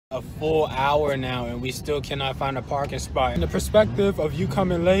A full hour now and we still cannot find a parking spot. In the perspective of you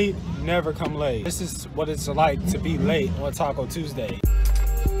coming late, never come late. This is what it's like to be late on Taco Tuesday.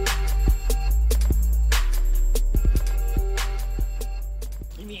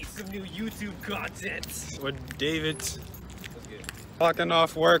 You need some new YouTube content. With David clocking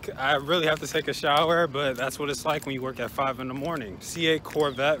off work, I really have to take a shower, but that's what it's like when you work at 5 in the morning. C8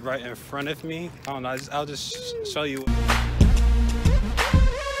 Corvette right in front of me. I don't know, I'll just show you.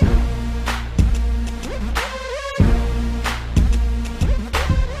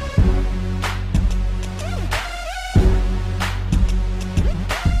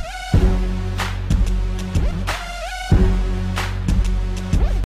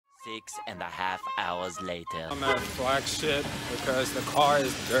 6.5 hours later. I'm at Flagship because the car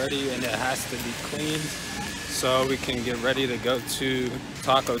is dirty and it has to be cleaned so we can get ready to go to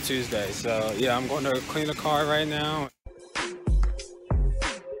Taco Tuesday. So yeah, I'm going to clean the car right now.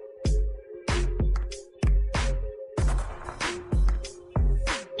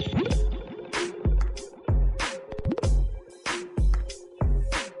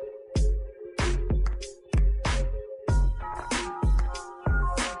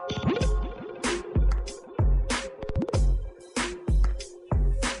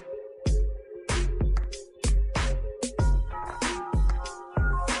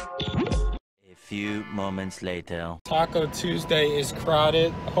 Few moments later. Taco Tuesday is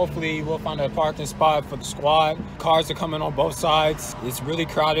crowded. Hopefully we'll find a parking spot for the squad. Cars are coming on both sides. It's really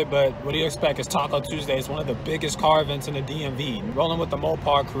crowded, but what do you expect? It's Taco Tuesday. It's one of the biggest car events in the DMV. Rolling with the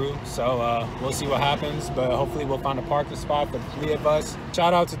Mopar crew, so we'll see what happens, but hopefully we'll find a parking spot for the 3 of us.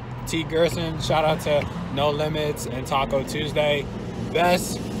 Shout out to Taugurson, shout out to No Limits and Taco Tuesday.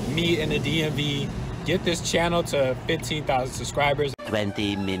 Best meet in the DMV. Get this channel to 15,000 subscribers.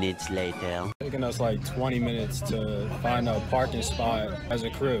 20 minutes later. Taking us like 20 minutes to find a parking spot as a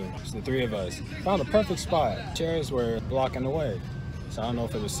crew. It's the 3 of us. Found a perfect spot. Chairs were blocking the way. So I don't know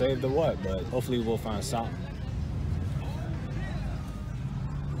if it was saved or what, but hopefully we'll find something.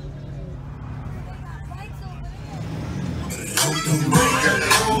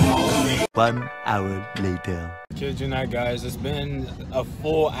 One hour later. Kid you not, guys, it's been a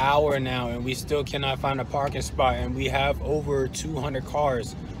full hour now and we still cannot find a parking spot, and we have over 200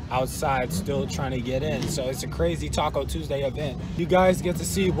 cars outside still trying to get in. So it's a crazy Taco Tuesday event. You guys get to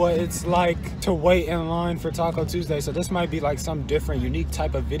see what it's like to wait in line for Taco Tuesday. So this might be like some different, unique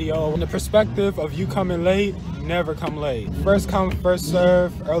type of video. In the perspective of you coming late, never come late. First come, first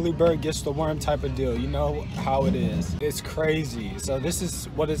serve, early bird gets the worm type of deal. You know how it is. It's crazy. So this is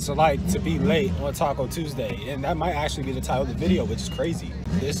what it's like to be late on Taco Tuesday. And that might actually be the title of the video, which is crazy.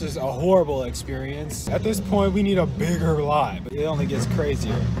 This is a horrible experience. At this point, we need a bigger lot, but it only gets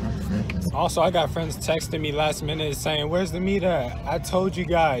crazier. Also, I got friends texting me last minute saying, where's the meet at? I told you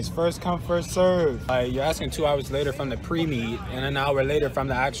guys, first come, first serve. You're asking 2 hours later from the pre-meet and an hour later from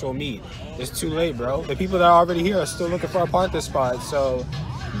the actual meet. It's too late, bro. The people that are already here are still looking for a parking spot, so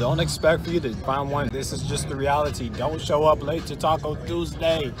don't expect for you to find one. This is just the reality. Don't show up late to Taco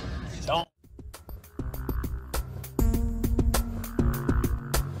Tuesday. Don't.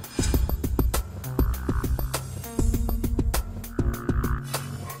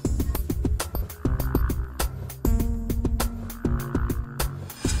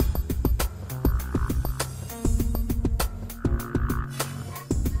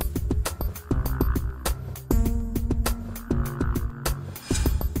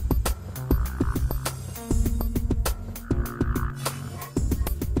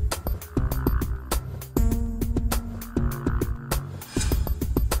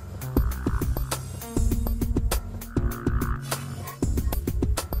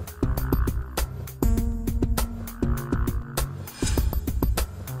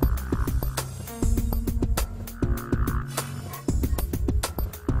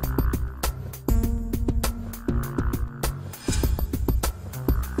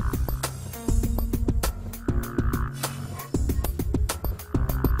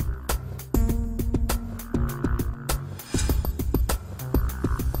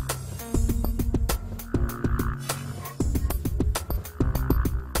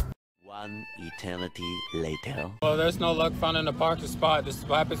 One eternity later. Well, there's no luck finding a parking spot. This is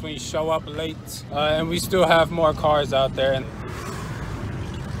what happens when you show up late. And we still have more cars out there. And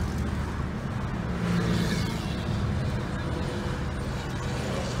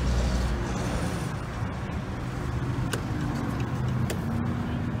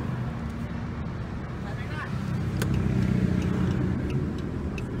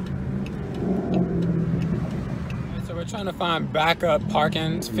trying to find backup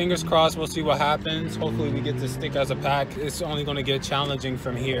parking. Fingers crossed, we'll see what happens. Hopefully we get to stick as a pack. It's only going to get challenging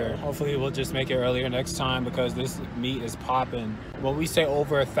from here. Hopefully we'll just make it earlier next time because this meet is popping. When we say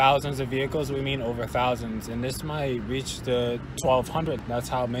over thousands of vehicles, we mean over thousands. And this might reach the 1,200. That's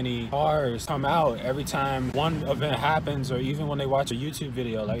how many cars come out every time one event happens, or even when they watch a YouTube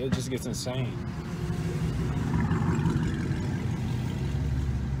video. Like, it just gets insane.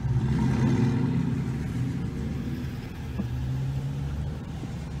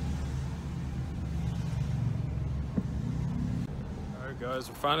 Guys,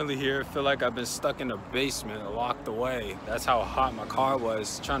 we're finally here. I feel like I've been stuck in the basement, locked away. That's how hot my car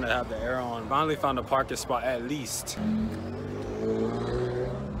was, trying to have the air on. Finally found a parking spot at least.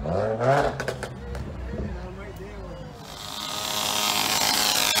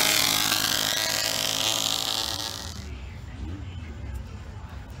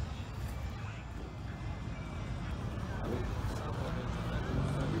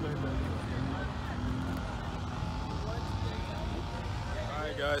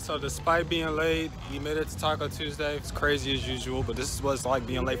 Guys, so despite being late, we made it to Taco Tuesday. It's crazy as usual, but this is what it's like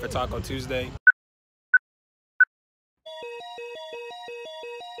being late for Taco Tuesday.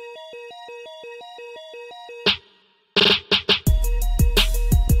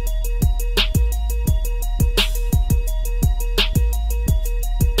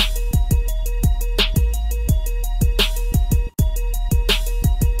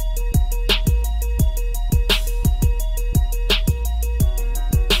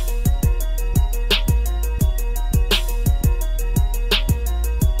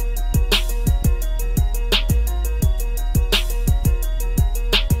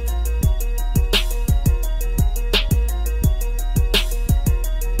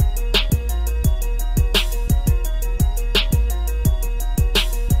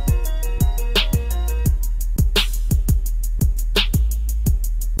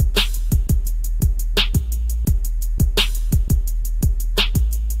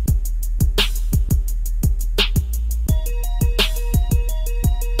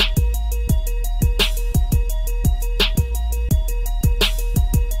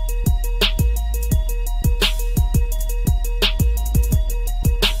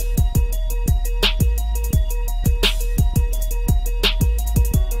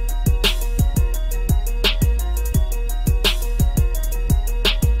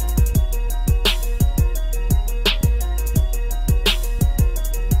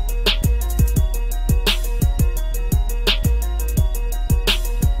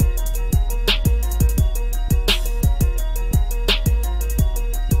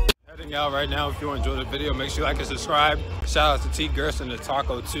 Out right now. If you enjoyed the video, make sure you like and subscribe. Shout out to Taugurson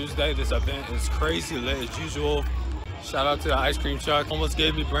Taco Tuesday. This event is crazy lit as usual. Shout out to the ice cream truck. Almost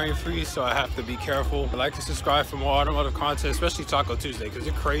gave me brain freeze, so I have to be careful. Like and subscribe for more automotive content, especially Taco Tuesday, because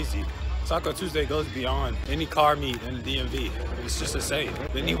it's crazy. Taco Tuesday goes beyond any car meet in the DMV. It's just insane.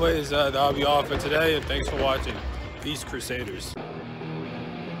 But anyways, that'll be all for today, and thanks for watching. Peace, Crusaders.